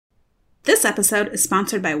This episode is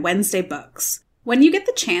sponsored by Wednesday Books. When You Get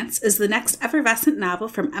the Chance is the next effervescent novel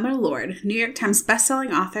from Emma Lord, New York Times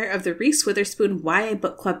bestselling author of the Reese Witherspoon YA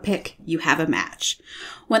book club pick, You Have a Match.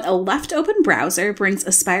 When a left-open browser brings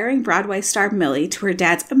aspiring Broadway star Millie to her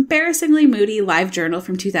dad's embarrassingly moody live journal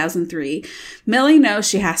from 2003, Millie knows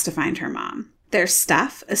she has to find her mom. There's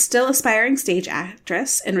Steph, a still aspiring stage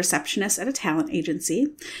actress and receptionist at a talent agency.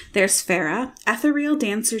 There's Farah, ethereal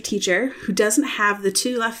dancer teacher who doesn't have the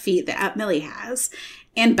two left feet that Aunt Millie has.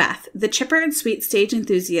 And Beth, the chipper and sweet stage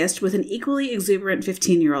enthusiast with an equally exuberant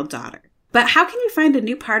 15-year-old daughter. But how can you find a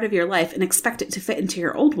new part of your life and expect it to fit into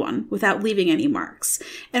your old one without leaving any marks?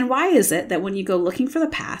 And why is it that when you go looking for the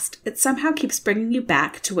past, it somehow keeps bringing you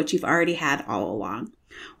back to what you've already had all along?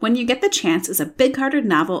 When You Get the Chance is a big-hearted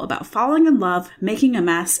novel about falling in love, making a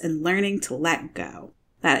mess, and learning to let go.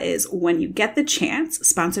 That is When You Get the Chance,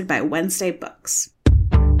 sponsored by Wednesday Books.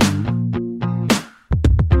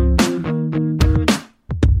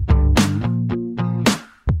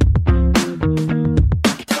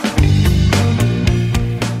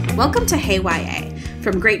 Welcome to Hey YA.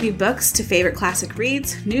 From great new books to favorite classic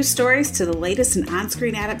reads, news stories to the latest in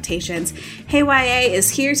on-screen adaptations, Hey YA is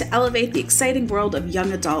here to elevate the exciting world of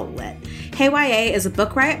young adult lit. Hey YA is a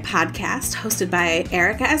Book Riot podcast hosted by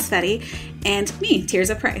Erica Esfetti and me,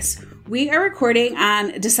 Tirza Price. We are recording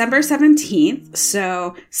on December 17th,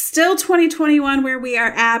 so still 2021 where we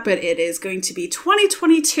are at, but it is going to be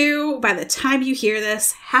 2022 by the time you hear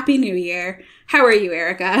this. Happy New Year. How are you,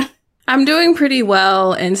 Erica? I'm doing pretty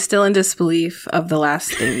well and still in disbelief of the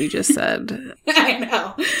last thing you just said. I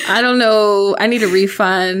know. I don't know. I need a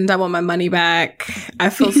refund. I want my money back. I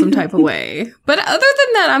feel some type of way. But other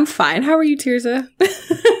than that, I'm fine. How are you, Tirza?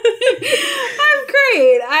 I'm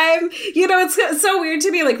great. It's so weird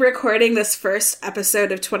to be like recording this first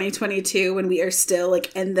episode of 2022 when we are still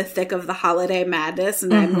like in the thick of the holiday madness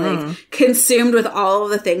and I'm like consumed with all of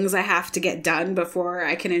the things I have to get done before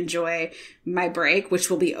I can enjoy my break, which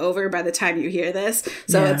will be over by the time you hear this.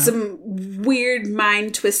 So it's some weird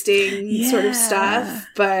mind twisting sort of stuff.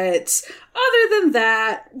 But other than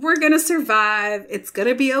that, we're going to survive. It's going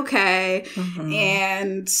to be okay.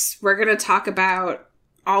 And we're going to talk about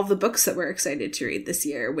all the books that we're excited to read this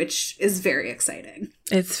year, which is very exciting.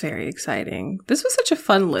 It's very exciting. This was such a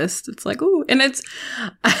fun list. It's like, ooh, and it's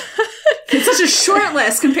such a short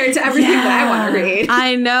list compared to everything that I want to read.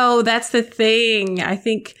 I know. That's the thing. I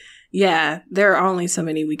think, there are only so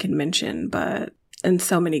many we can mention, and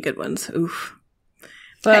so many good ones. Oof.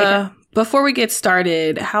 But before we get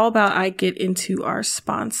started, how about I get into our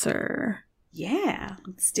sponsor? Yeah,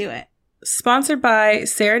 let's do it. Sponsored by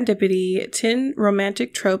Serendipity, 10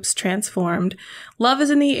 Romantic Tropes Transformed, Love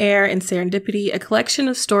is in the Air, and Serendipity, a collection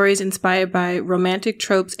of stories inspired by romantic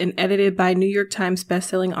tropes and edited by New York Times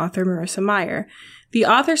bestselling author Marissa Meyer. The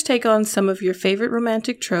authors take on some of your favorite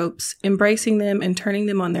romantic tropes, embracing them and turning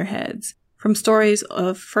them on their heads. From stories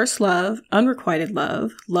of first love, unrequited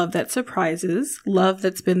love, love that surprises, love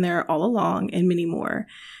that's been there all along, and many more.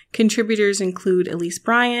 Contributors include Elise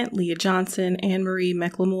Bryant, Leah Johnson, Anne-Marie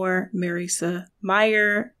McLemore, Marissa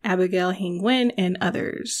Meyer, Abigail Hing-Wen, and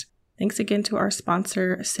others. Thanks again to our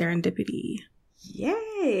sponsor, Serendipity.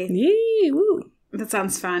 Yay! Yay! Woo! That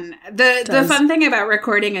sounds fun. The fun thing about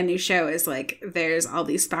recording a new show is like there's all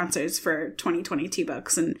these sponsors for 2022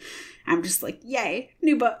 books, and I'm just like, yay,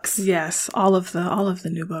 new books. Yes, all of the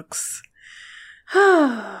new books.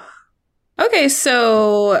 Okay,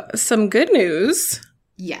 so some good news.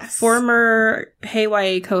 Yes. Former Hey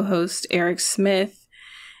YA co-host Eric Smith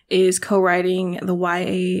is co-writing the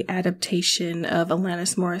YA adaptation of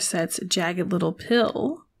Alanis Morissette's Jagged Little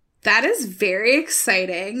Pill. That is very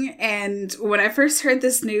exciting. And when I first heard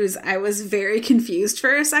this news, I was very confused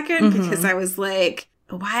for a second because I was like,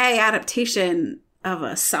 a YA adaptation of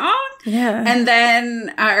a song? Yeah. And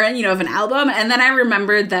then, of an album. And then I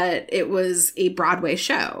remembered that it was a Broadway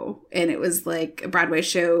show. And it was like a Broadway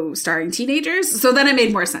show starring teenagers. So then it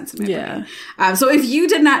made more sense in my brain. So if you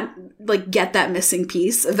did not like get that missing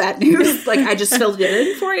piece of that news, like I just filled it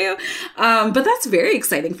in for you. But that's very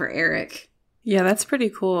exciting for Eric. Yeah, that's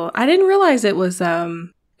pretty cool. I didn't realize it was a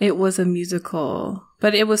musical,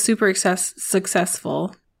 but it was super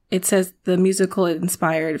successful. It says the musical it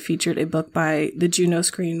inspired featured a book by the Juno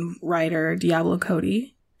screenwriter Diablo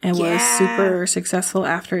Cody and was super successful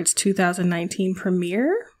after its 2019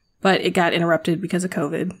 premiere, but it got interrupted because of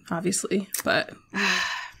COVID, obviously. But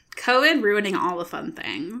COVID ruining all the fun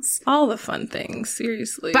things. All the fun things,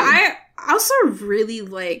 seriously. But I also really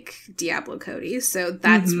like Diablo Cody, so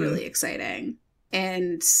that's really exciting.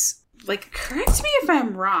 And, like, correct me if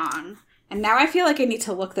I'm wrong. And now I feel like I need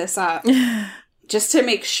to look this up just to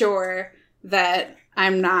make sure that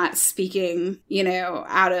I'm not speaking, you know,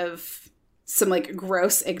 out of some like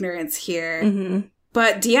gross ignorance here. Mm-hmm.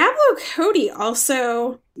 But Diablo Cody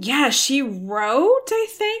also, yeah, she wrote, I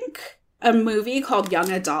think, a movie called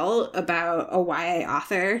Young Adult about a YA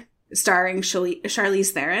author starring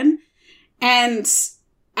Charlize Theron. And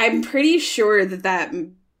I'm pretty sure that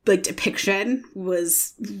like depiction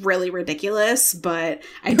was really ridiculous, but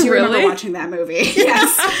I do remember watching that movie.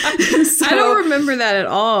 Yes. So, I don't remember that at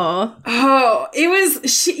all. Oh, it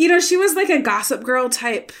was, she was like a Gossip Girl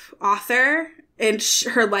type author, and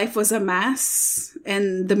her life was a mess,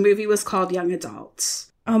 and the movie was called Young Adult.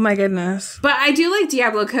 Oh my goodness. But I do like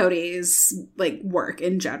Diablo Cody's like work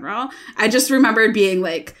in general. I just remembered being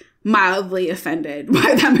like mildly offended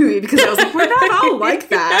by that movie because I was like, we're not all like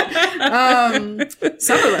that.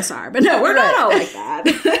 Some of us are, but no, we're not all like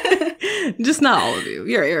that. Just not all of you.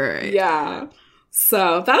 You're right. Yeah.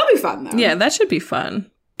 So that'll be fun though. Yeah, that should be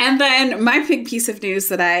fun. And then my big piece of news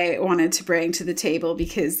that I wanted to bring to the table,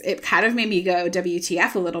 because it kind of made me go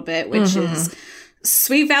WTF a little bit, which is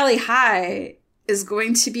Sweet Valley High is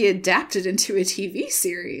going to be adapted into a TV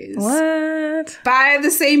series. What? By the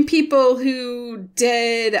same people who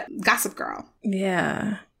did Gossip Girl.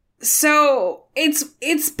 Yeah. So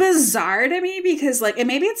it's bizarre to me because like, and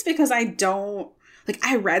maybe it's because I don't, like,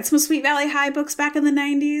 I read some Sweet Valley High books back in the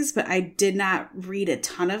 90s, but I did not read a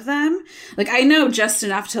ton of them. Like, I know just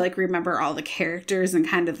enough to, like, remember all the characters and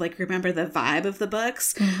kind of, like, remember the vibe of the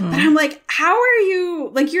books. But I'm like, how are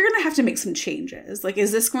you, like, you're going to have to make some changes. Like,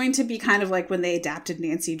 is this going to be kind of like when they adapted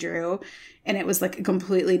Nancy Drew and it was, like, a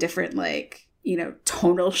completely different, like, you know,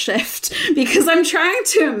 tonal shift? Because I'm trying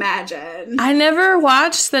to imagine. I never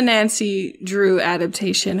watched the Nancy Drew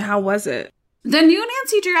adaptation. How was it? The new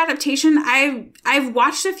Nancy Drew adaptation, I've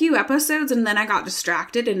watched a few episodes and then I got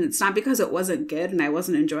distracted, and it's not because it wasn't good and I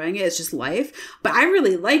wasn't enjoying it, it's just life. But I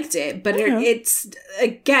really liked it. But it's,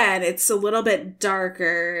 again, it's a little bit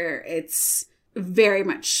darker. It's very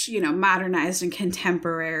much, you know, modernized and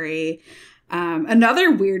contemporary.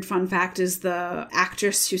 Another weird fun fact is the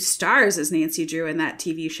actress who stars as Nancy Drew in that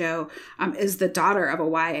TV show is the daughter of a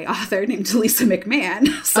YA author named Lisa McMahon.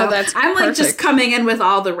 So that's I'm like perfect. just coming in with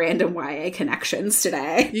all the random YA connections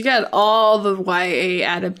today. You got all the YA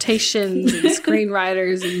adaptations and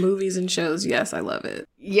screenwriters and movies and shows. Yes, I love it.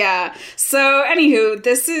 Yeah. So anywho,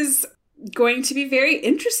 this is going to be very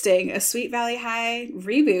interesting, a Sweet Valley High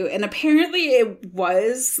reboot. And apparently it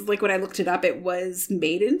was, like when I looked it up, it was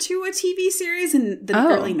made into a TV series in the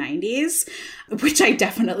early 90s, which I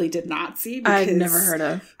definitely did not see because I've never heard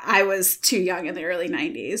of. I was too young in the early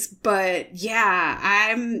 90s. But yeah,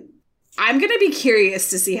 I'm going to be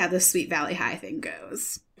curious to see how the Sweet Valley High thing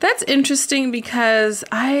goes. That's interesting because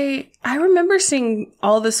I remember seeing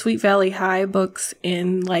all the Sweet Valley High books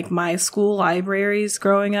in like my school libraries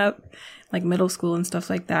growing up, like middle school and stuff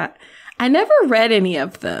like that. I never read any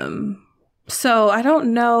of them. So I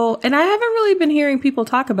don't know. And I haven't really been hearing people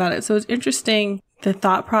talk about it. So it's interesting, the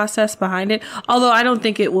thought process behind it. Although I don't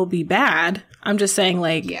think it will be bad. I'm just saying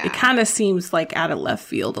like, it kind of seems like out of left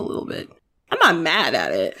field a little bit. I'm not mad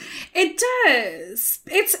at it. It does.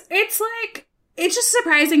 It's like, it's just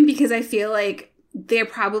surprising because I feel like they're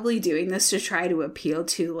probably doing this to try to appeal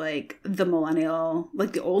to like the millennial,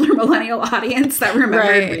 like the older millennial audience that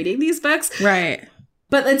remembered reading these books. Right.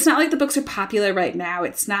 But it's not like the books are popular right now.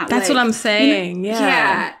 It's not That's like, what I'm saying. You know,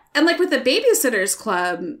 yeah. And like with the Babysitter's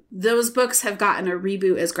Club, those books have gotten a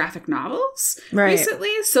reboot as graphic novels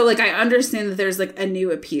recently. So like I understand that there's like a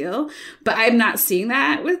new appeal, but I'm not seeing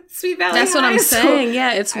that with Sweet Valley High. That's what I'm saying.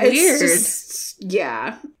 Yeah, it's weird.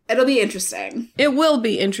 Yeah. It'll be interesting. It will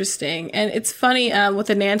be interesting. And it's funny with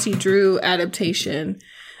the Nancy Drew adaptation,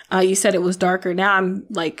 you said it was darker. Now I'm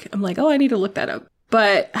like, oh, I need to look that up.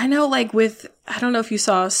 But I know like with, I don't know if you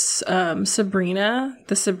saw Sabrina,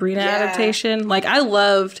 the Sabrina adaptation. Like I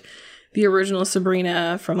loved the original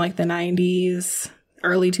Sabrina from like the 90s,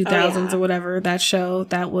 early 2000s or whatever, that show.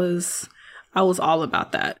 I was all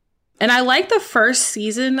about that. And I like the first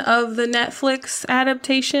season of the Netflix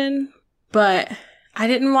adaptation, but I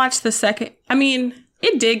didn't watch the second. I mean,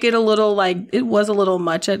 it did get a little like, it was a little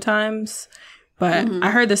much at times, but I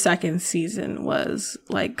heard the second season was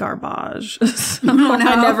like garbage. So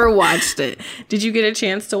I never watched it. Did you get a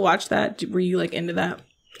chance to watch that? Were you like into that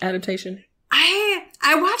adaptation?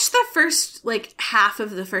 I watched the first like half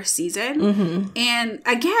of the first season. And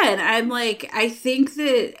again, I'm like, I think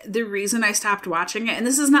that the reason I stopped watching it, and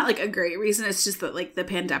this is not like a great reason, it's just that like the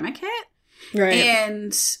pandemic hit. Right.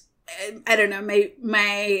 And I don't know,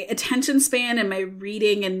 my attention span and my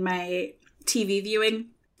reading and my TV viewing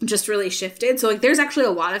just really shifted. So like there's actually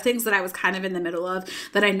a lot of things that I was kind of in the middle of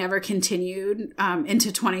that I never continued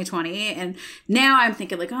into 2020. And now I'm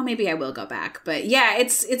thinking like, oh, maybe I will go back. But yeah,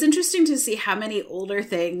 it's interesting to see how many older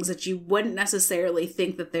things that you wouldn't necessarily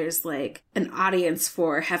think that there's like an audience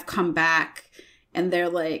for have come back, and they're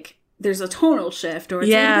like, there's a tonal shift, or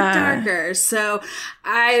it's a little bit darker. So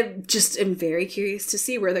I just am very curious to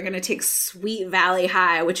see where they're going to take Sweet Valley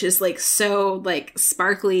High, which is like so like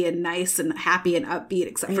sparkly and nice and happy and upbeat,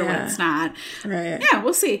 except for when it's not. Right. Yeah,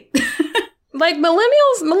 we'll see. Like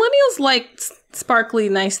millennials like sparkly,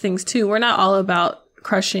 nice things too. We're not all about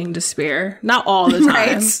crushing despair. Not all the time.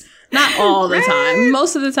 Right. Not all the time.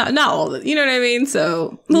 Most of the time. Not all the, you know what I mean?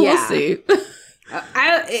 So we'll see.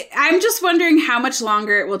 I'm just wondering how much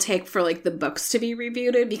longer it will take for like the books to be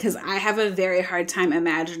rebooted, because I have a very hard time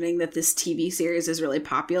imagining that this TV series is really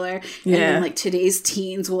popular. Yeah. And then like today's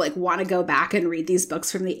teens will like want to go back and read these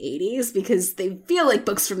books from the 80s because they feel like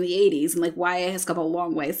books from the 80s, and like YA has come a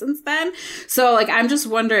long way since then. So like I'm just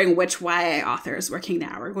wondering which YA authors working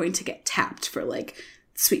now are going to get tapped for like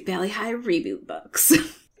Sweet Valley High reboot books.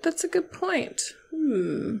 That's a good point.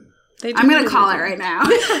 I'm going to call it right now. so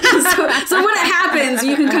when it happens,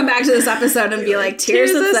 you can come back to this episode and be like,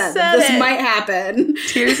 Tears has said this might happen.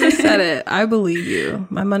 Tears has said it. I believe you.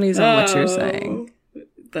 My money's on what you're saying.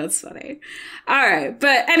 That's funny. All right.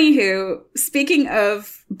 But anywho, speaking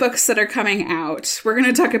of books that are coming out, we're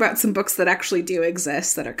going to talk about some books that actually do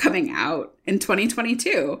exist that are coming out in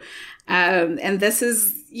 2022. And this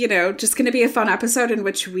is, you know, just going to be a fun episode in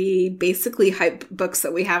which we basically hype books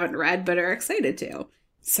that we haven't read but are excited to.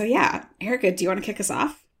 So yeah, Erica, do you want to kick us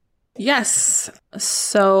off? Yes.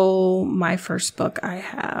 So my first book I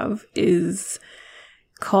have is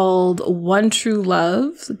called One True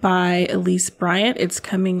Love by Elise Bryant. It's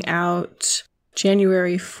coming out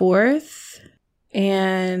January 4th.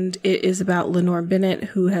 And it is about Lenore Bennett,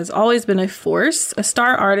 who has always been a force, a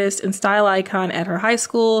star artist and style icon at her high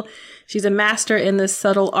school. She's a master in the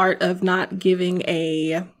subtle art of not giving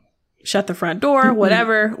a shut the front door,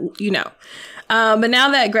 whatever, you know. But now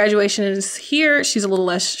that graduation is here, she's a little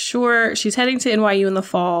less sure. She's heading to NYU in the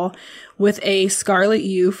fall with a Scarlet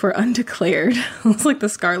U for undeclared. It's like the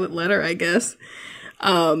Scarlet Letter, I guess.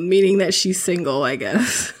 Meaning that she's single, I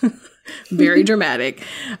guess. Very dramatic.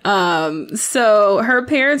 So her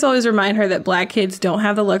parents always remind her that Black kids don't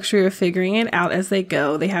have the luxury of figuring it out as they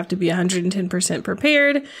go. They have to be 110%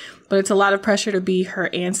 prepared. But it's a lot of pressure to be her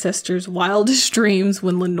ancestors' wildest dreams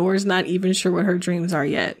when Lenore's not even sure what her dreams are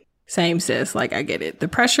yet. Same, sis. Like, I get it. The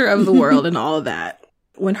pressure of the world and all of that.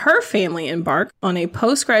 When her family embark on a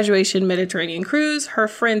post-graduation Mediterranean cruise, her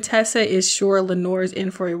friend Tessa is sure Lenore's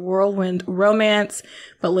in for a whirlwind romance,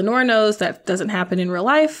 but Lenore knows that doesn't happen in real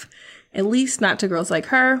life, at least not to girls like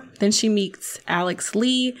her. Then she meets Alex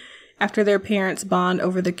Lee after their parents bond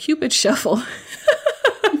over the Cupid Shuffle.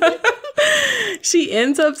 She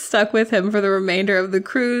ends up stuck with him for the remainder of the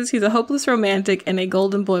cruise. He's a hopeless romantic and a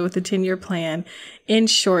golden boy with a 10-year plan. In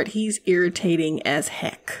short, he's irritating as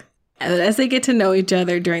heck. And as they get to know each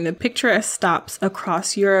other during the picturesque stops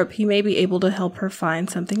across Europe, he may be able to help her find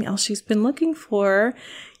something else she's been looking for,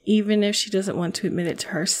 even if she doesn't want to admit it to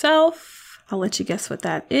herself. I'll let you guess what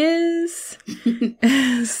that is.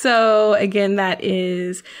 So again, that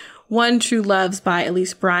is One True Loves by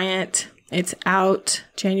Elise Bryant. It's out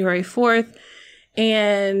January 4th.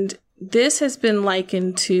 And this has been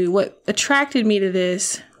likened to, what attracted me to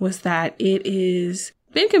this was that it is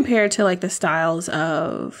been compared to like the styles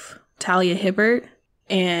of Talia Hibbert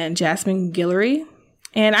and Jasmine Guillory.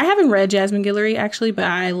 And I haven't read Jasmine Guillory actually, but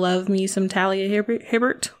I love me some Talia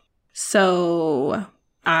Hibbert. So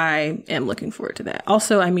I am looking forward to that.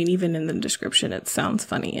 Also, I mean, even in the description, it sounds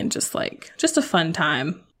funny and just a fun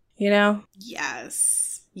time, you know?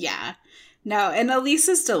 Yes. Yeah. No, and Elise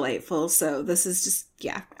is delightful, so this is just,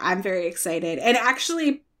 yeah, I'm very excited. And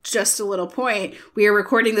actually, just a little point, we are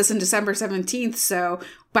recording this on December 17th, so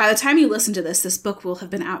by the time you listen to this book will have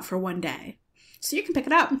been out for one day. So you can pick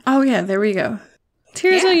it up. Oh, yeah, there we go.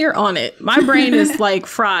 Tirza, You're on it. My brain is, like,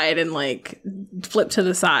 fried and, like, flipped to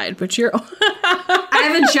the side, but you're... I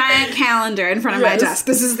have a giant calendar in front of my desk.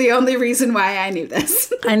 This is the only reason why I knew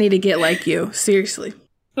this. I need to get like you. Seriously.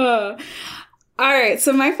 All right,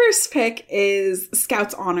 so my first pick is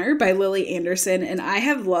Scout's Honor by Lily Anderson, and I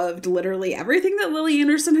have loved literally everything that Lily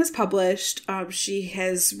Anderson has published. She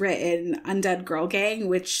has written Undead Girl Gang,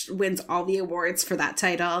 which wins all the awards for that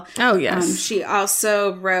title. Oh, yes. She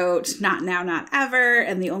also wrote Not Now, Not Ever,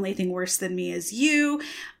 and The Only Thing Worse Than Me Is You,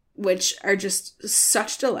 which are just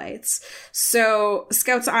such delights. So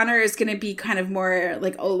Scout's Honor is going to be kind of more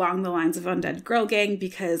like along the lines of Undead Girl Gang,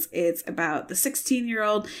 because it's about the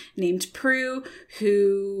 16-year-old named Prue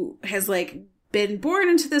who has like been born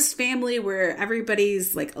into this family where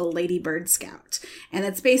everybody's like a ladybird scout. And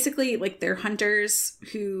it's basically like they're hunters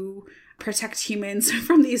who protect humans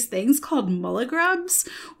from these things called mulligrubs,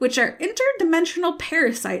 which are interdimensional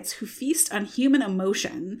parasites who feast on human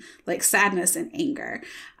emotion, like sadness and anger.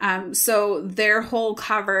 So their whole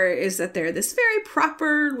cover is that they're this very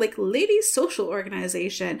proper, like, ladies' social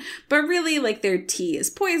organization, but really, like, their tea is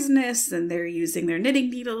poisonous, and they're using their knitting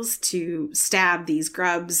needles to stab these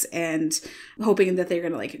grubs and hoping that they're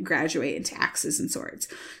going to, like, graduate into axes and swords.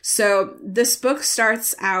 So this book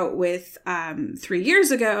starts out with 3 years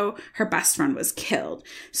ago, her best friend was killed.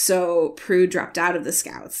 So Prue dropped out of the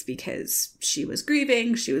Scouts because she was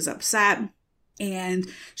grieving, she was upset. And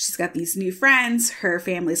she's got these new friends. Her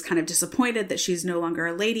family's kind of disappointed that she's no longer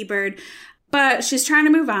a ladybird, but she's trying to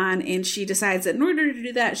move on, and she decides that in order to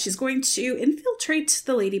do that, she's going to infiltrate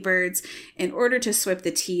the ladybirds in order to swipe the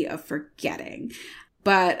tea of forgetting.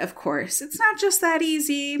 But of course, it's not just that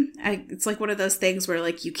easy. It's like one of those things where,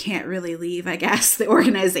 like, you can't really leave, I guess, the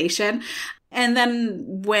organization. And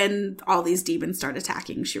then when all these demons start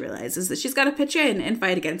attacking, she realizes that she's got to pitch in and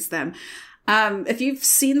fight against them. If you've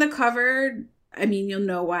seen the cover, I mean, you'll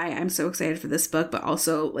know why I'm so excited for this book, but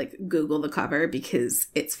also, like, Google the cover because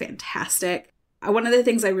it's fantastic. One of the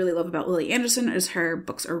things I really love about Lily Anderson is her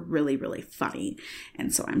books are really, really funny.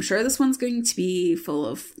 And so I'm sure this one's going to be full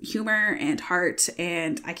of humor and heart,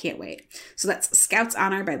 and I can't wait. So that's Scout's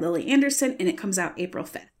Honor by Lily Anderson, and it comes out April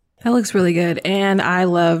 5th. That looks really good. And I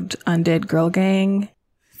loved Undead Girl Gang.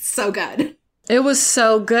 So good. It was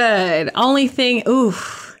so good. Only thing,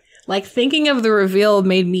 oof. Like, thinking of the reveal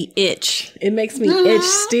made me itch. It makes me itch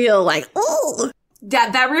still. Like, ooh.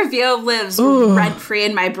 That reveal lives rent-free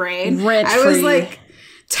in my brain. Rent-free. I was, like,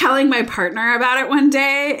 telling my partner about it one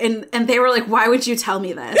day, and they were like, why would you tell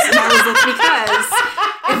me this? And I was like, because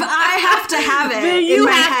if I have to have it, then you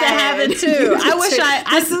have to have it, too. I wish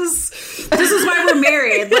This is why we're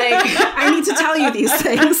married. Like, I need to tell you these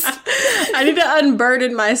things. I need to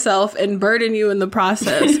unburden myself and burden you in the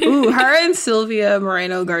process. Ooh, her and Sylvia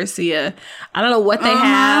Moreno Garcia. I don't know what they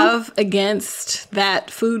have against that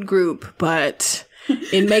food group, but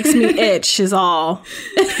it makes me itch is all.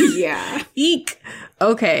 Yeah. Eek.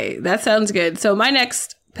 Okay, that sounds good. So my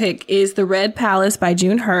next pick is The Red Palace by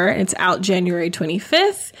June Her. It's out January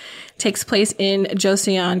 25th. Takes place in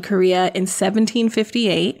Joseon, Korea in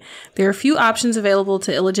 1758. There are few options available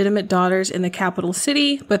to illegitimate daughters in the capital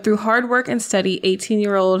city, but through hard work and study,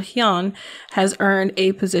 18-year-old Hyun has earned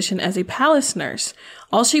a position as a palace nurse.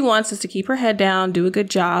 All she wants is to keep her head down, do a good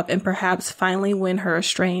job, and perhaps finally win her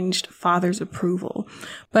estranged father's approval.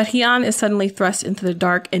 But Hyun is suddenly thrust into the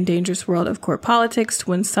dark and dangerous world of court politics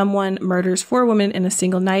when someone murders 4 women in a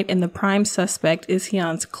single night, and the prime suspect is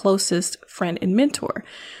Hyun's closest friend and mentor.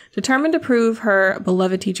 Determined to prove her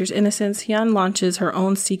beloved teacher's innocence, Hyun launches her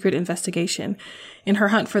own secret investigation. In her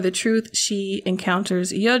hunt for the truth, she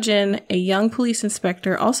encounters Yeojin, a young police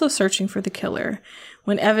inspector also searching for the killer.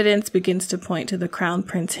 When evidence begins to point to the crown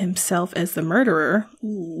prince himself as the murderer,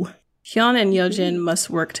 Hyun and Yeojin must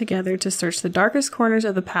work together to search the darkest corners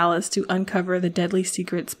of the palace to uncover the deadly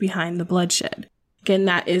secrets behind the bloodshed. Again,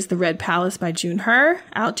 that is The Red Palace by June Her,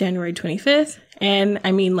 out January 25th. And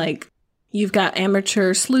I mean, like, you've got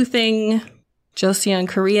amateur sleuthing, Joseon,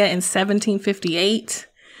 Korea in 1758.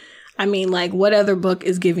 I mean, like, what other book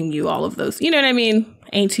is giving you all of those? You know what I mean?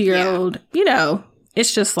 18-year-old, you know,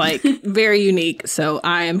 it's just, like, very unique. So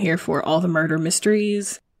I am here for all the murder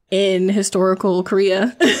mysteries in historical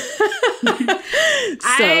Korea.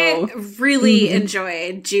 I really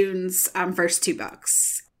enjoyed June's first 2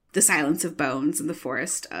 books, The Silence of Bones and The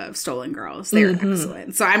Forest of Stolen Girls. They're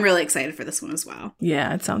excellent. So I'm really excited for this one as well.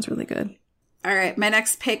 Yeah, it sounds really good. All right, my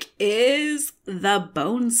next pick is The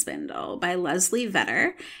Bone Spindle by Leslie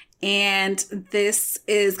Vedder. And this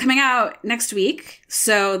is coming out next week,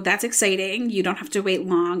 so that's exciting. You don't have to wait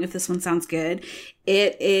long if this one sounds good.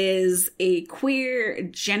 It is a queer,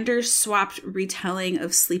 gender-swapped retelling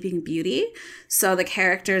of Sleeping Beauty. So the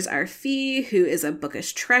characters are Fee, who is a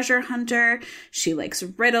bookish treasure hunter. She likes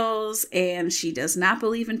riddles, and she does not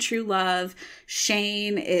believe in true love.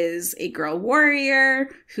 Shane is a girl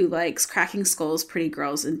warrior who likes cracking skulls, pretty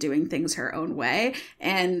girls, and doing things her own way.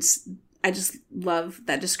 And I just love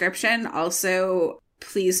that description. Also,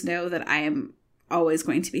 please know that I am always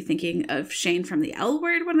going to be thinking of Shane from the L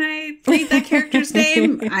Word when I read that character's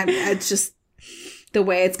name. the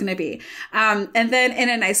way it's going to be. And then in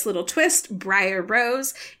a nice little twist, Briar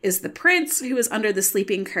Rose is the prince who is under the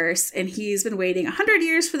sleeping curse, and he's been waiting 100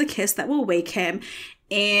 years for the kiss that will wake him.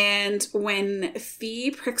 And when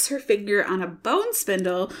Fee pricks her finger on a bone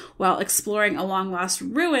spindle while exploring a long-lost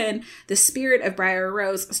ruin, the spirit of Briar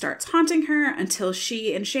Rose starts haunting her until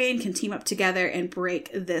she and Shane can team up together and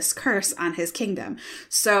break this curse on his kingdom.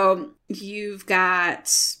 So you've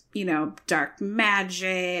got, you know, dark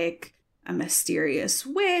magic, a mysterious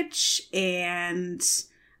witch, and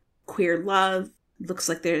queer love. Looks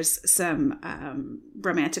like there's some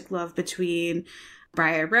romantic love between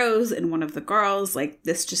Briar Rose and one of the girls. Like,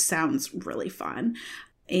 this just sounds really fun.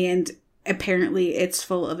 And apparently it's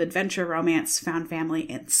full of adventure, romance, found family,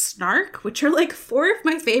 and snark, which are like 4 of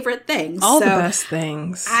my favorite things. All the best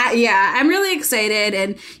things. Yeah, I'm really excited.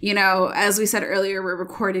 And, you know, as we said earlier, we're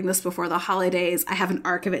recording this before the holidays. I have an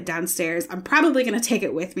arc of it downstairs. I'm probably going to take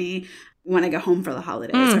it with me when I go home for the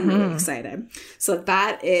holidays. I'm really excited. So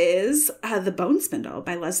that is The Bone Spindle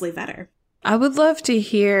by Leslie Vedder. I would love to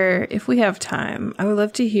hear, if we have time, I would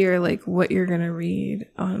love to hear like what you're going to read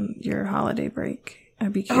on your holiday break.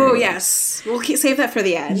 I'd be curious. Oh, yes. We'll save that for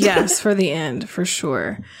the end. Yes, for the end, for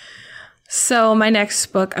sure. So my next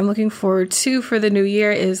book I'm looking forward to for the new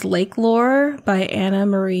year is Lake Lore by Anna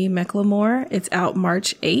Marie McLemore. It's out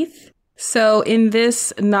March 8th. So in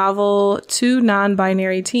this novel, 2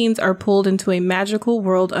 non-binary teens are pulled into a magical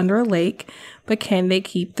world under a lake, but can they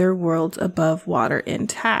keep their worlds above water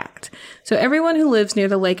intact? So everyone who lives near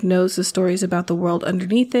the lake knows the stories about the world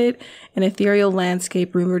underneath it, an ethereal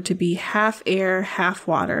landscape rumored to be half air, half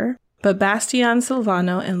water. But Bastian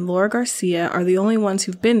Silvano and Laura Garcia are the only ones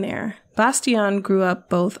who've been there. Bastian grew up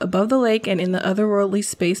both above the lake and in the otherworldly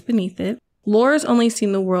space beneath it. Laura's only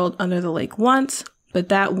seen the world under the lake once, but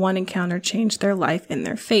that one encounter changed their life and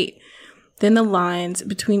their fate. Then the lines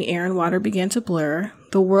between air and water began to blur.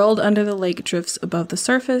 The world under the lake drifts above the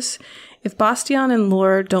surface. If Bastian and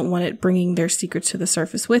Laura don't want it bringing their secrets to the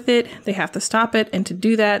surface with it, they have to stop it, and to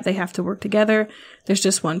do that, they have to work together. There's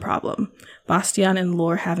just one problem. Bastian and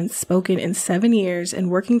Laura haven't spoken in 7 years, and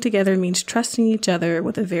working together means trusting each other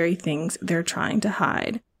with the very things they're trying to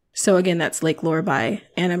hide. So again, that's Lake Lore by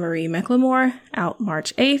Anna Marie McLemore, out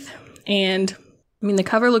March 8th. And I mean, the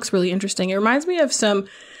cover looks really interesting. It reminds me of some,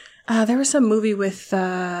 there was some movie with,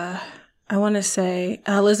 I want to say,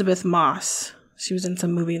 Elizabeth Moss. She was in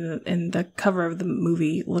some movie, and the cover of the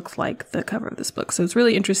movie looks like the cover of this book. So it's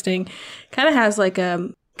really interesting. Kind of has like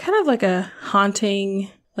a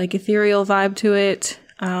haunting, like ethereal vibe to it.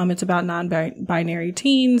 It's about non-binary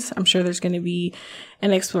teens. I'm sure there's going to be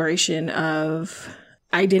an exploration of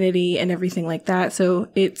identity and everything like that. So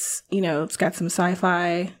it's, you know, it's got some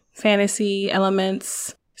sci-fi fantasy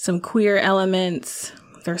elements, some queer elements.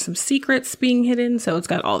 There's some secrets being hidden. So it's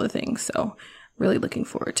got all the things. So really looking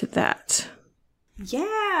forward to that. Yeah,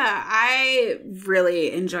 I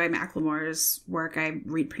really enjoy McLemore's work. I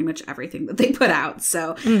read pretty much everything that they put out.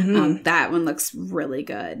 So that one looks really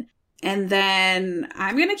good. And then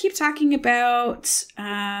I'm going to keep talking about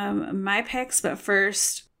my picks. But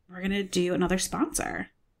first, we're going to do another sponsor.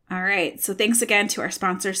 All right, so thanks again to our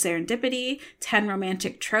sponsor, Serendipity, 10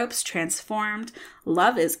 Romantic Tropes Transformed.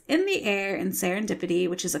 Love is in the Air in Serendipity,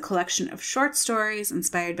 which is a collection of short stories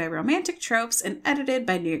inspired by romantic tropes and edited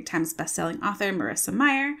by New York Times bestselling author Marissa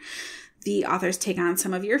Meyer. The authors take on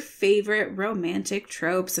some of your favorite romantic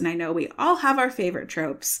tropes, and I know we all have our favorite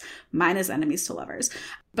tropes. Mine is enemies to lovers.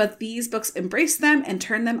 But these books embrace them and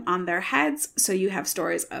turn them on their heads, so you have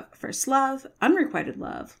stories of first love, unrequited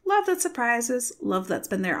love, love that surprises, love that's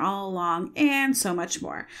been there all along, and so much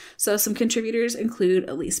more. So some contributors include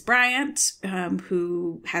Elise Bryant,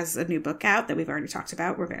 who has a new book out that we've already talked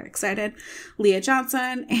about. We're very excited. Leah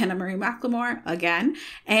Johnson, Anna Marie McLemore, again,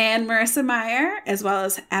 and Marissa Meyer, as well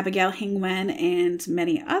as Abigail Hingwen and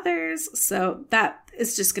many others. So that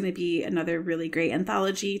is just going to be another really great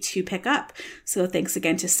anthology to pick up. So thanks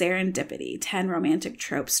again to Serendipity, 10 Romantic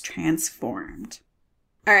Tropes Transformed.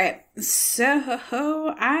 All right,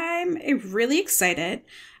 so I'm really excited.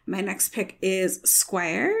 My next pick is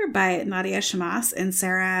Squire by Nadia Shamas and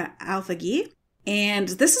Sarah Alfaghi. And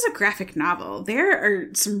this is a graphic novel. There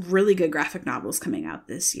are some really good graphic novels coming out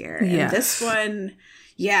this year. Yes. And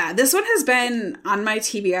this one has been on my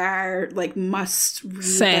TBR, like, must read.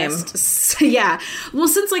 Same. Yeah. Well,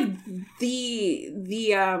 since like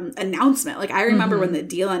the announcement, like I remember when the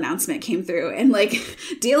deal announcement came through, and like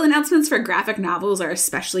deal announcements for graphic novels are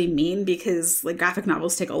especially mean because like graphic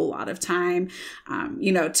novels take a lot of time,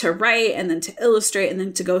 to write and then to illustrate and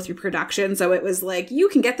then to go through production. So it was like, you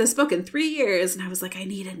can get this book in 3 years. And I was like, I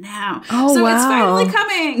need it now. Oh, so wow. It's finally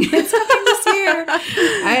coming. It's coming this year.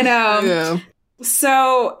 I know. Yeah.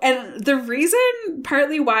 So, and the reason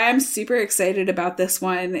partly why I'm super excited about this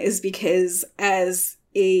one is because as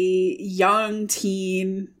a young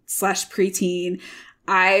teen / preteen,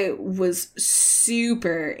 I was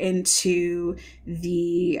super into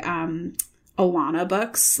the Alana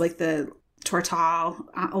books, like the Tortall,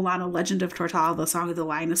 Alana Legend of Tortall, the Song of the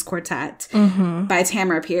Lioness Quartet by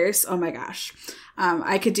Tamara Pierce. Oh my gosh.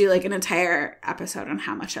 I could do like an entire episode on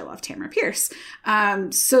how much I love Tamara Pierce.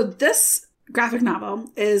 So this graphic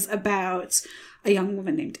novel is about a young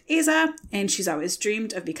woman named Aza, and she's always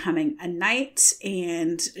dreamed of becoming a knight,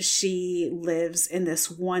 and she lives in this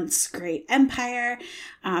once great empire,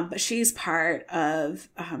 but she's part of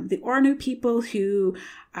the Ornu people who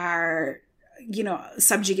are, you know,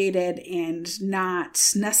 subjugated and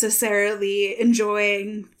not necessarily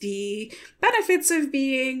enjoying the benefits of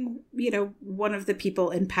being, you know, one of the people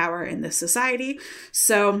in power in this society.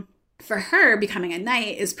 So for her, becoming a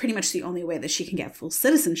knight is pretty much the only way that she can get full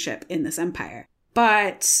citizenship in this empire.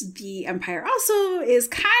 But the empire also is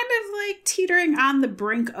kind of like teetering on the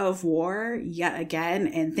brink of war yet again,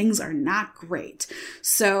 and things are not great.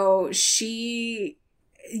 So she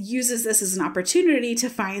uses this as an opportunity to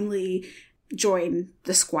finally join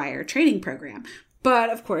the Squire training program. But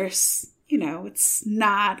of course, you know, it's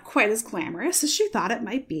not quite as glamorous as she thought it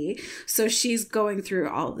might be. So she's going through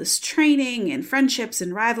all this training and friendships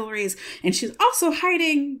and rivalries, and she's also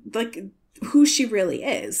hiding like who she really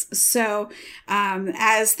is. So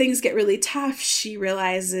as things get really tough, she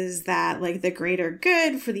realizes that like the greater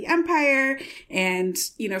good for the empire and,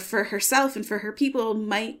 you know, for herself and for her people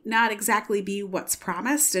might not exactly be what's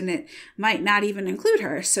promised, and it might not even include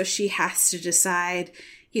her. So she has to decide,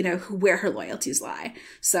 you know, where her loyalties lie.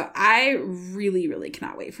 So I really, really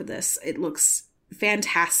cannot wait for this. It looks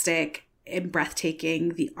fantastic and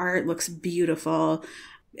breathtaking. The art looks beautiful.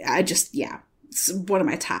 It's one of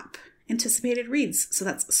my top anticipated reads. So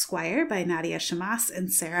that's Squire by Nadia Shammas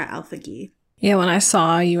and Sarah Alfaqui. Yeah, when I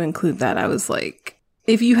saw you include that, I was like,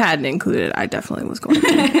 if you hadn't included it, I definitely was going to.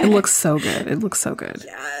 It looks so good. It looks so good.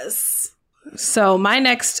 Yes. So my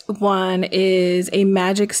next one is A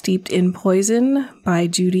Magic Steeped in Poison by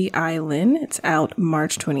Judy I. Lin. It's out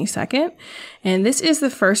March 22nd. And this is the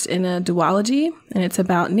first in a duology. And it's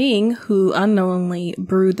about Ning, who unknowingly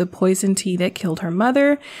brewed the poison tea that killed her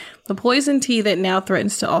mother. The poison tea that now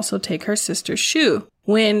threatens to also take her sister Shu.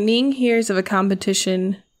 When Ning hears of a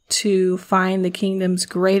competition to find the kingdom's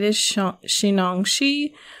greatest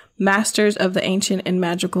Shinongshi, masters of the ancient and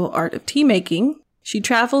magical art of tea making, she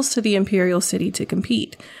travels to the imperial city to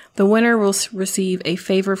compete. The winner will receive a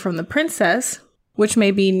favor from the princess, which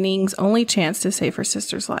may be Ning's only chance to save her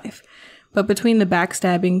sister's life. But between the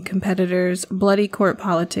backstabbing competitors, bloody court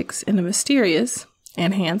politics, and a mysterious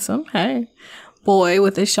and handsome, boy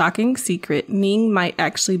with a shocking secret, Ning might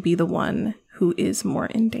actually be the one who is more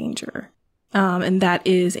in danger. And that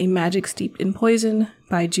is A Magic Steeped in Poison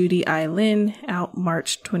by Judy I. Lin, out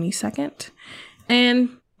March 22nd.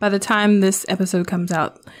 And by the time this episode comes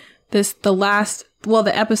out,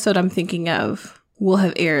 the episode I'm thinking of will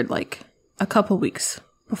have aired like a couple weeks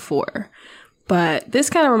before. But this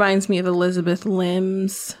kind of reminds me of Elizabeth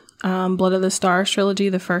Lim's Blood of the Stars trilogy,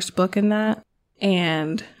 the first book in that.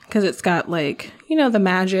 And because it's got like, you know, the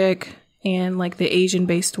magic and like the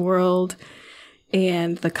Asian-based world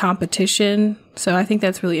and the competition. So I think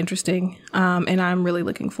that's really interesting. And I'm really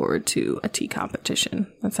looking forward to a tea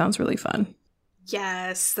competition. That sounds really fun.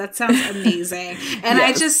 Yes, that sounds amazing. And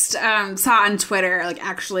yes. I just saw on Twitter, like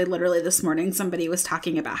actually literally this morning, somebody was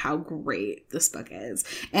talking about how great this book is.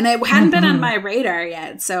 And it hadn't been on my radar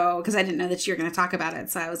yet. So, because I didn't know that you were going to talk about it.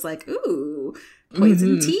 So I was like, ooh,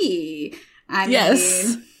 poison tea. I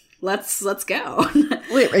mean, let's go.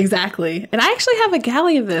 Exactly. And I actually have a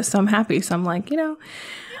galley of this, so I'm happy. So I'm like, you know,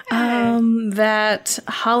 that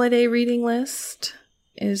holiday reading list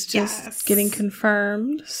is just getting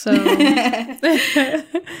confirmed. So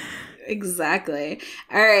exactly.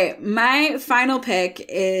 All right. My final pick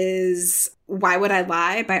is Why Would I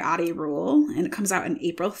Lie by Adi Rule, and it comes out on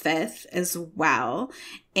April 5th as well.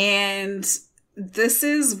 And this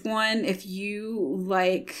is one if you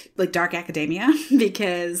like dark academia,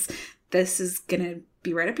 because this is going to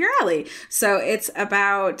be right up your alley. So it's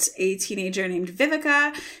about a teenager named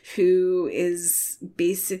Vivica who is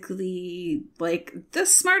basically like the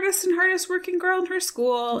smartest and hardest working girl in her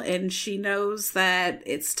school. And she knows that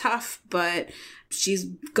it's tough, but she's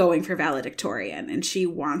going for valedictorian and she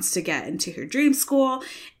wants to get into her dream school,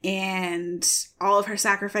 and all of her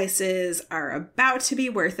sacrifices are about to be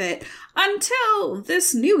worth it until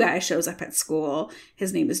this new guy shows up at school.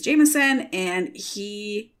 His name is Jameson, and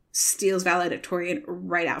he steals valedictorian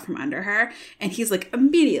right out from under her. And he's like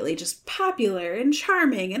immediately just popular and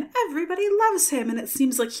charming and everybody loves him. And it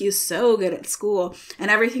seems like he's so good at school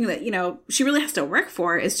and everything that, you know, she really has to work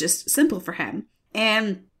for is just simple for him.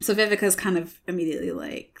 And so Vivica's kind of immediately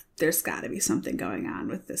like, there's got to be something going on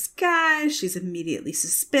with this guy. She's immediately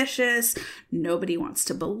suspicious. Nobody wants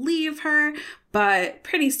to believe her. But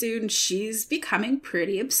pretty soon she's becoming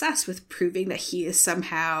pretty obsessed with proving that he is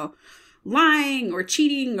somehow lying or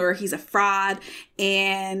cheating or he's a fraud.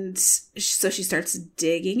 And so she starts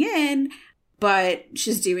digging in, but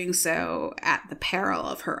she's doing so at the peril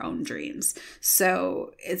of her own dreams.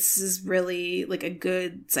 So it's really like a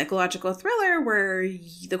good psychological thriller where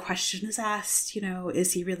the question is asked, you know,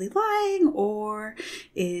 is he really lying or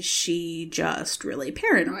is she just really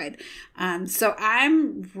paranoid? So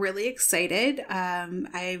I'm really excited.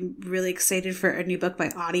 I'm really excited for a new book by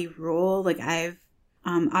Audie Rule. Like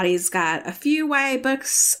Audie's got a few YA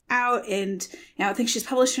books out, and I don't think she's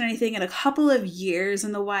published anything in a couple of years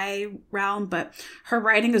in the YA realm, but her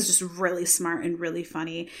writing is just really smart and really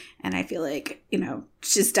funny. And I feel like, you know,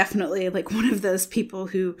 she's definitely like one of those people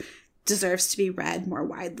who deserves to be read more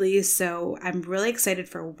widely. So I'm really excited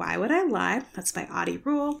for Why Would I Lie? That's by Audie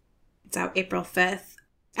Rule. It's out April 5th.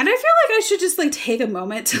 And I feel like I should just like take a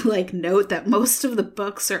moment to like note that most of the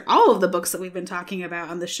books or all of the books that we've been talking about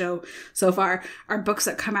on the show so far are books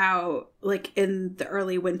that come out like in the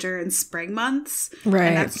early winter and spring months. Right.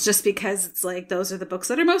 And that's just because it's like those are the books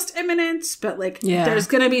that are most imminent. But like there's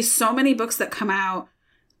going to be so many books that come out,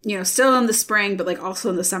 you know, still in the spring, but like also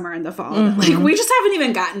in the summer and the fall. Mm-hmm. That, like we just haven't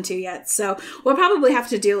even gotten to yet. So we'll probably have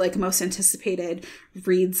to do like most anticipated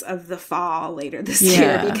reads of the fall later this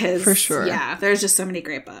year because for sure. Yeah, there's just so many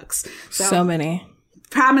great books. So many.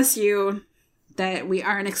 Promise you that we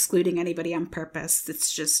aren't excluding anybody on purpose.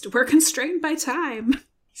 It's just we're constrained by time.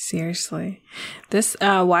 Seriously. This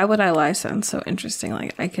Why Would I Lie sounds so interesting.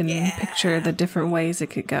 Like I can picture the different ways it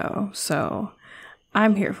could go. So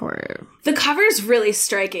I'm here for it. The cover's really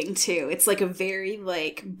striking, too. It's like a very,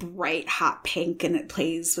 like, bright, hot pink, and it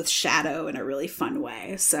plays with shadow in a really fun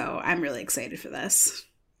way. So I'm really excited for this.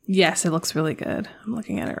 Yes, it looks really good. I'm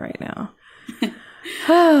looking at it right now.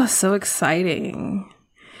 Oh, so exciting.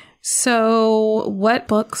 So what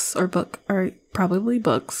books or probably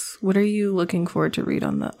books, what are you looking forward to read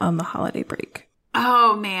on the holiday break?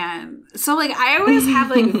 Oh, man. So, like, I always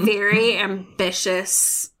have, like, very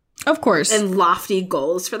ambitious... Of course. And lofty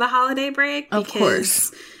goals for the holiday break. Of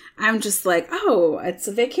course. I'm just like, oh, it's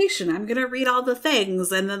a vacation. I'm going to read all the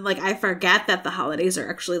things. And then like I forget that the holidays are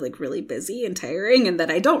actually like really busy and tiring and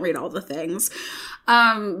that I don't read all the things.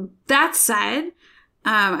 That said,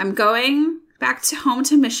 I'm going back home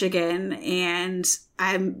to Michigan and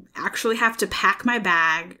I actually have to pack my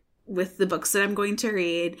bag with the books that I'm going to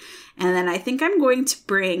read. And then I think I'm going to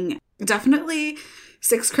bring definitely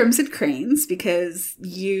 6 Crimson Cranes because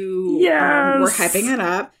you were hyping it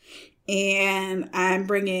up. And I'm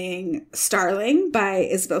bringing Starling by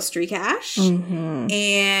Isabel Streakash. Mm-hmm.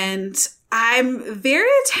 And I'm very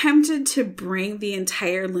tempted to bring the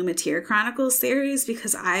entire Lumateer Chronicles series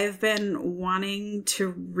because I've been wanting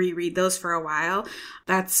to reread those for a while.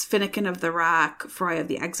 That's Finnegan of the Rock, Foy of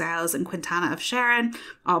the Exiles, and Quintana of Sharon,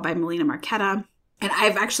 all by Melina Marchetta. And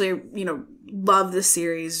I've actually, you know, loved this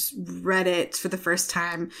series, read it for the first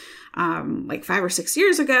time like 5 or 6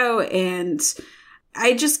 years ago, and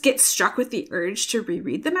I just get struck with the urge to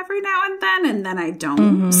reread them every now and then I don't.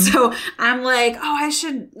 Mm-hmm. So I'm like, oh, I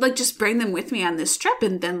should like just bring them with me on this trip,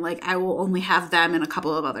 and then like I will only have them in a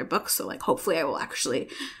couple of other books. So like hopefully I will actually,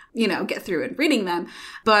 you know, get through and reading them.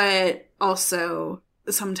 But also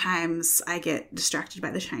sometimes I get distracted by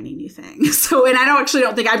the shiny new thing. So, and I don't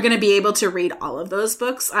think I'm going to be able to read all of those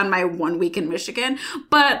books on my 1 week in Michigan,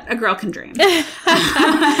 but a girl can dream.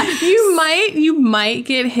 You might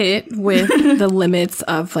get hit with the limits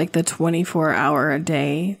of like the 24-hour a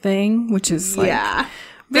day thing, which is like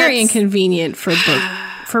very inconvenient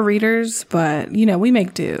for readers, but you know, we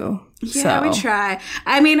make do. Yeah, we try.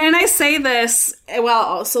 I mean, and I say this while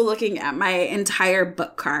also looking at my entire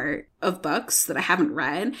book cart of books that I haven't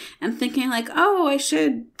read and thinking like, oh, I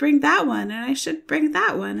should bring that one and I should bring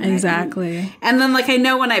that one. Exactly. And then like I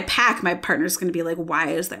know when I pack, my partner's going to be like, why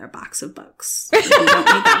is there a box of books? You don't need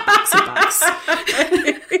that box of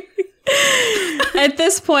books. At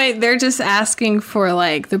this point, they're just asking for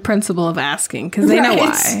like the principle of asking because they know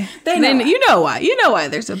why. You know why. You know why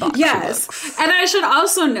there's a box of books. And I should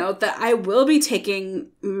also note that I will be taking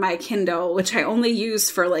my Kindle, which I only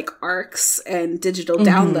use for like ARCs and digital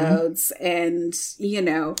downloads, and you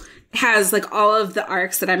know has like all of the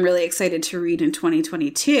ARCs that I'm really excited to read in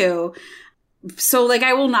 2022. So, like,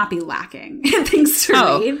 I will not be lacking in things to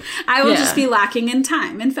read. I will just be lacking in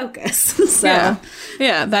time and focus. So.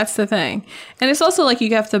 Yeah, that's the thing. And it's also like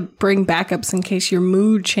you have to bring backups in case your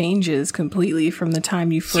mood changes completely from the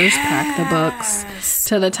time you first pack the books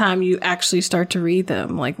to the time you actually start to read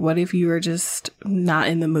them. Like, what if you are just not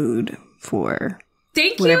in the mood for...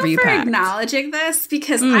 Thank you for acknowledging this,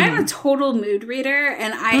 because I'm a total mood reader,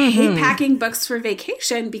 and I hate packing books for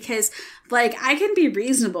vacation because, like, I can be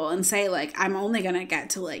reasonable and say, like, I'm only going to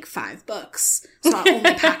get to, like, 5 books. So I'll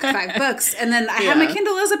only pack 5 books. And then I have my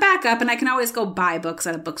Kindle as a backup, and I can always go buy books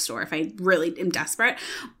at a bookstore if I really am desperate.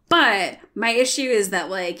 But my issue is that,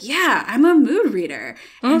 like, I'm a mood reader.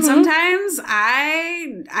 And sometimes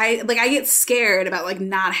I get scared about, like,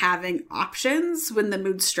 not having options when the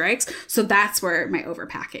mood strikes. So that's where my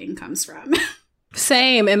overpacking comes from.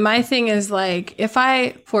 Same. And my thing is, like, if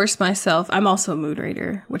I force myself, I'm also a mood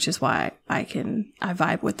reader, which is why I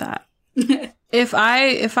vibe with that. If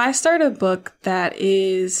I start a book that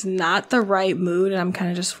is not the right mood and I'm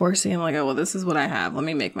kind of just forcing, I'm like, oh, well, this is what I have. Let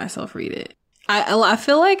me make myself read it. I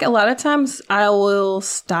feel like a lot of times I will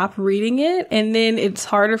stop reading it, and then it's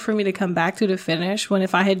harder for me to come back to finish when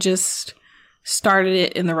if I had just started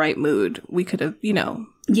it in the right mood, we could have, we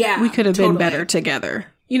could have been better together.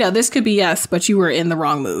 This could be yes, but you were in the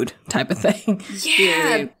wrong mood type of thing.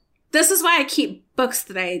 Yeah. This is why I keep books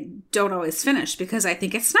that I don't always finish, because I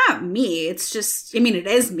think it's not me. It's just, it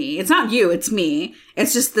is me. It's not you. It's me.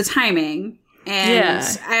 It's just the timing.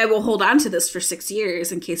 And I will hold on to this for 6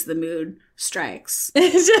 years in case the mood strikes. And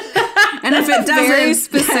if it doesn't, very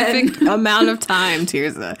specific amount of time,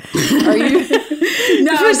 Tirza. Are you?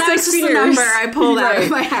 No, that's just the number I pulled out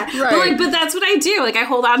of my hat. Right. But that's what I do. Like, I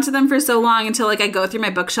hold on to them for so long until, like, I go through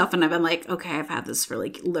my bookshelf and I've been like, okay, I've had this for,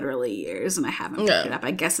 like, literally years and I haven't picked it up.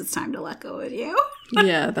 I guess it's time to let go of you.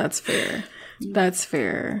 Yeah, that's fair. That's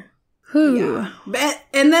fair. Whew. Yeah. But,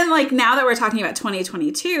 and then, like, now that we're talking about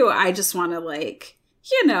 2022, I just want to, like,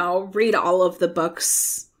 read all of the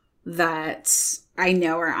books that I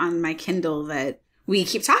know are on my Kindle that we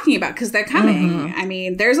keep talking about because they're coming. I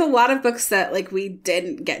mean, there's a lot of books that, like, we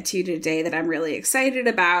didn't get to today that I'm really excited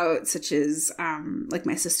about, such as, like,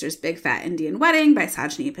 My Sister's Big Fat Indian Wedding by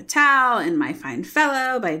Sajni Patel and My Fine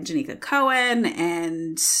Fellow by Janika Cohen.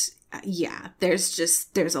 And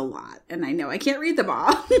there's a lot. And I know I can't read them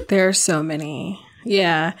all. There are so many.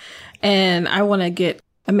 Yeah. And I want to get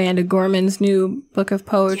Amanda Gorman's new book of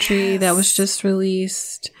poetry that was just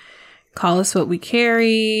released. Call Us What We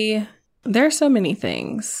Carry. There are so many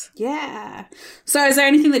things. Yeah. So is there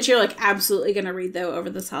anything that you're, like, absolutely going to read, though, over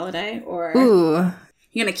this holiday? Or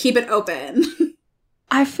you're going to keep it open?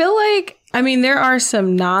 I feel like, there are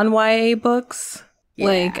some non-YA books. Yeah.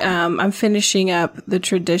 Like, I'm finishing up The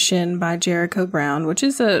Tradition by Jericho Brown, which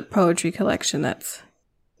is a poetry collection that's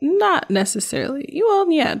not necessarily,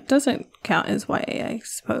 it doesn't count as YA, I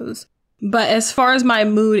suppose. But as far as my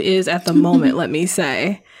mood is at the moment, let me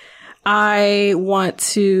say, I want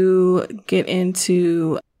to get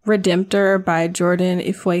into Redemptor by Jordan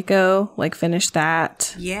Ifueko, like, finish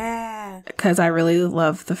that. Yeah. Because I really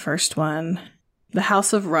love the first one. The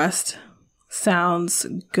House of Rust sounds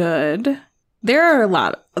good. There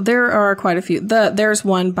are quite a few. There's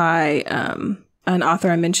one by an author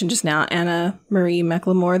I mentioned just now, Anna Marie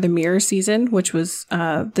McLemore, The Mirror Season, which was,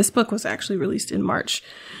 this book was actually released in March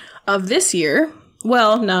of this year.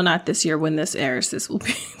 Well, no, not this year. When this airs, this will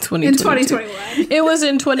be 2022. In 2021. It was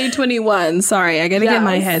in 2021. Sorry, I got to get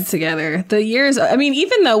my head together. The years,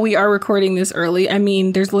 even though we are recording this early,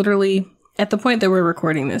 there's literally, at the point that we're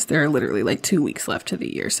recording this, there are literally like 2 weeks left to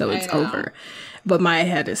the year. So it's over. But my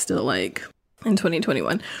head is still like in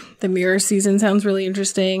 2021. The Mirror Season sounds really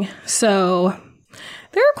interesting. So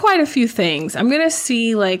there are quite a few things. I'm going to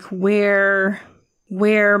see like where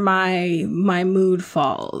my mood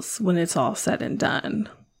falls when it's all said and done.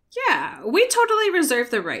 Yeah, we totally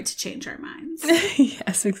reserve the right to change our minds.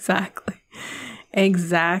 Yes, exactly.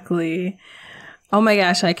 Exactly. Oh my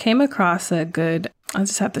gosh, I came across a good, I'll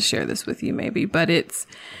just have to share this with you maybe, but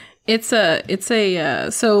so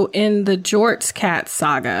in the Jorts Cat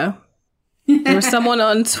saga, there was someone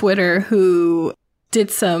on Twitter who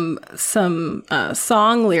did some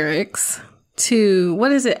song lyrics to,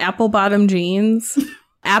 what is it, Apple Bottom Jeans?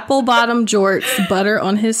 Apple Bottom Jorts, butter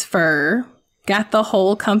on his fur, got the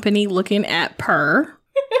whole company looking at purr.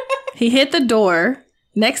 He hit the door.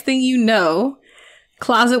 Next thing you know,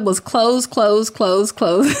 closet was closed. I'm falling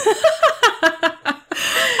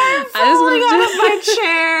out of my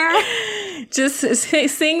chair. Just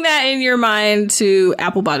sing that in your mind to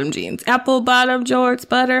apple bottom jeans. Apple bottom jorts,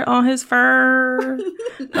 butter on his fur.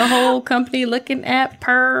 The whole company looking at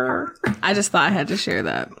purr. I just thought I had to share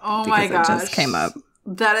that. Oh my gosh. It just came up.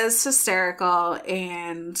 That is hysterical.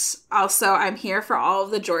 And also, I'm here for all of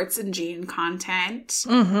the jorts and jean content.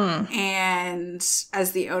 Mm-hmm. And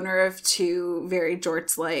as the owner of 2 very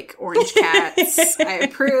jorts-like orange cats, I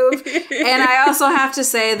approve. And I also have to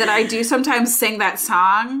say that I do sometimes sing that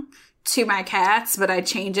song to my cats, but I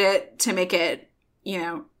change it to make it,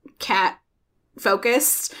 cat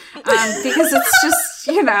focused. Because it's just,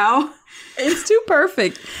 It's too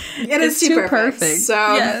perfect. It is too perfect.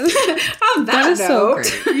 So, yes. On that is note,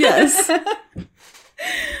 so great. Yes.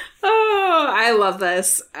 Oh, I love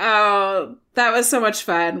this. Oh, that was so much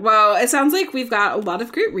fun. Well, it sounds like we've got a lot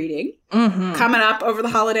of great reading coming up over the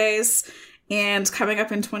holidays and coming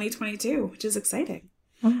up in 2022, which is exciting.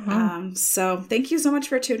 Mm-hmm. So thank you so much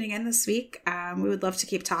for tuning in this week. We would love to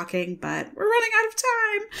keep talking, but we're running out of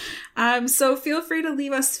time. So feel free to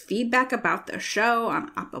leave us feedback about the show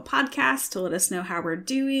on Apple Podcasts to let us know how we're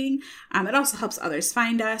doing. It also helps others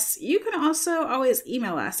find us. You can also always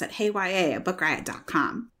email us at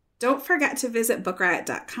heyya@bookriot.com. Don't forget to visit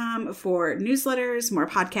bookriot.com for newsletters, more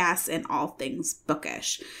podcasts, and all things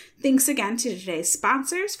bookish. Thanks again to today's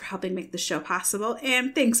sponsors for helping make the show possible,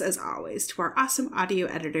 and thanks as always to our awesome audio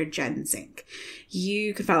editor, Jen Zink.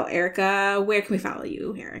 You can follow Erica. Where can we follow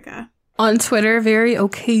you, Erica? On Twitter, very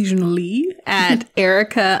occasionally, at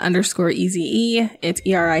Erica_EZE. It's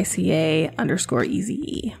ERICA_EZE.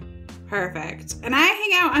 Perfect. And I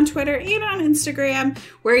hang out on Twitter and on Instagram,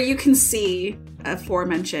 where you can see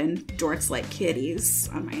aforementioned jorts like kitties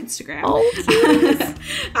on my Instagram. Oh,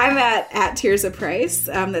 I'm at Tears of Price.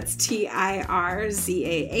 That's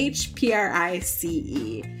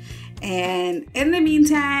TIRZAHPRICE. And in the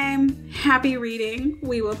meantime, happy reading.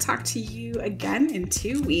 We will talk to you again in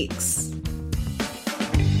 2 weeks.